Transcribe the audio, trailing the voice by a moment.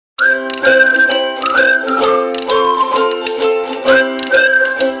My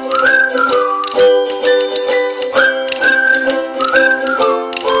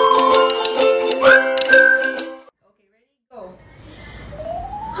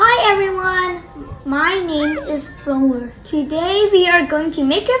name is Romer. Today we are going to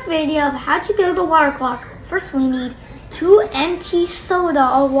make a video of how to build a water clock. First we need 2 empty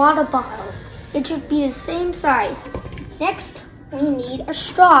soda or water bottle. It should be the same size. Next we need a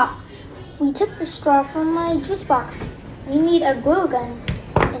straw. We took the straw from my juice box. We need a glue gun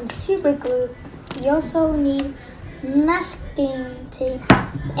and super glue. We also need masking tape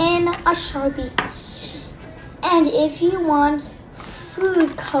and a Sharpie. And if you want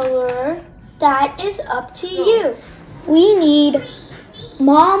food color, that is up to you. We need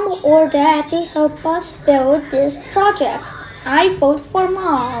mom or dad to help us build this project. I vote for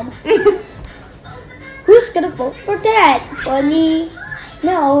mom. Who's gonna vote for dad? Let me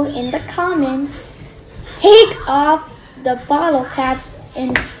know in the comments. Take off the bottle caps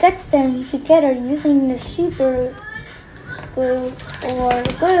and stick them together using the super glue or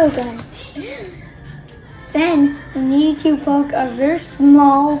glue gun. Then we need to poke a very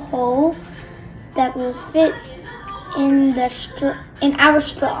small hole that will fit in our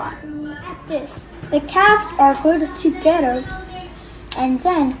straw. Like this. The caps are glued together, and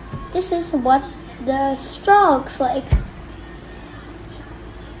then this is what the straw looks like.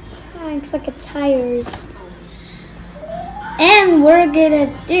 It looks like a tires. And we're gonna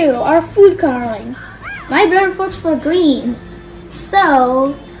do our food coloring. My brother votes for green,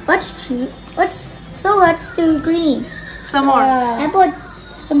 so let's do green. Some more. I put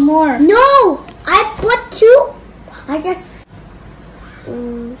some more. No, I put 2. I just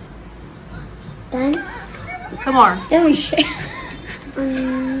done. Some more. Then we share.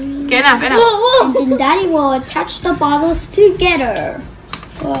 Okay, enough. And then Daddy will attach the bottles together.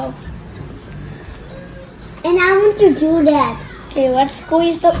 Whoa. And I want to do that. Okay, let's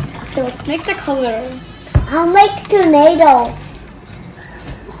make the color. I'll make tornado.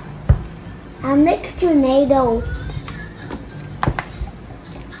 I'll make tornado.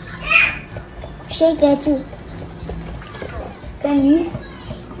 Shake it too.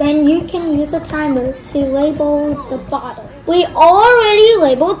 Then you can use a timer to label the bottle. We already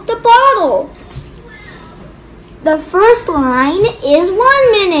labeled the bottle. The first line is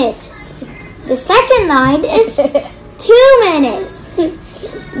 1 minute. The second line is 2 minutes.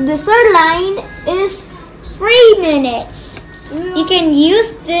 The third line is 3 minutes. You can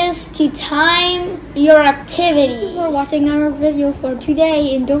use this to time your activity. For watching our video for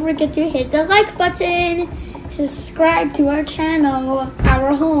today, and don't forget to hit the like button, subscribe to our channel,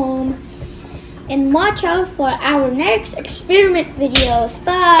 our home, and watch out for our next experiment videos.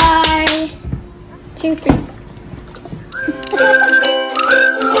 Bye. 2, 3.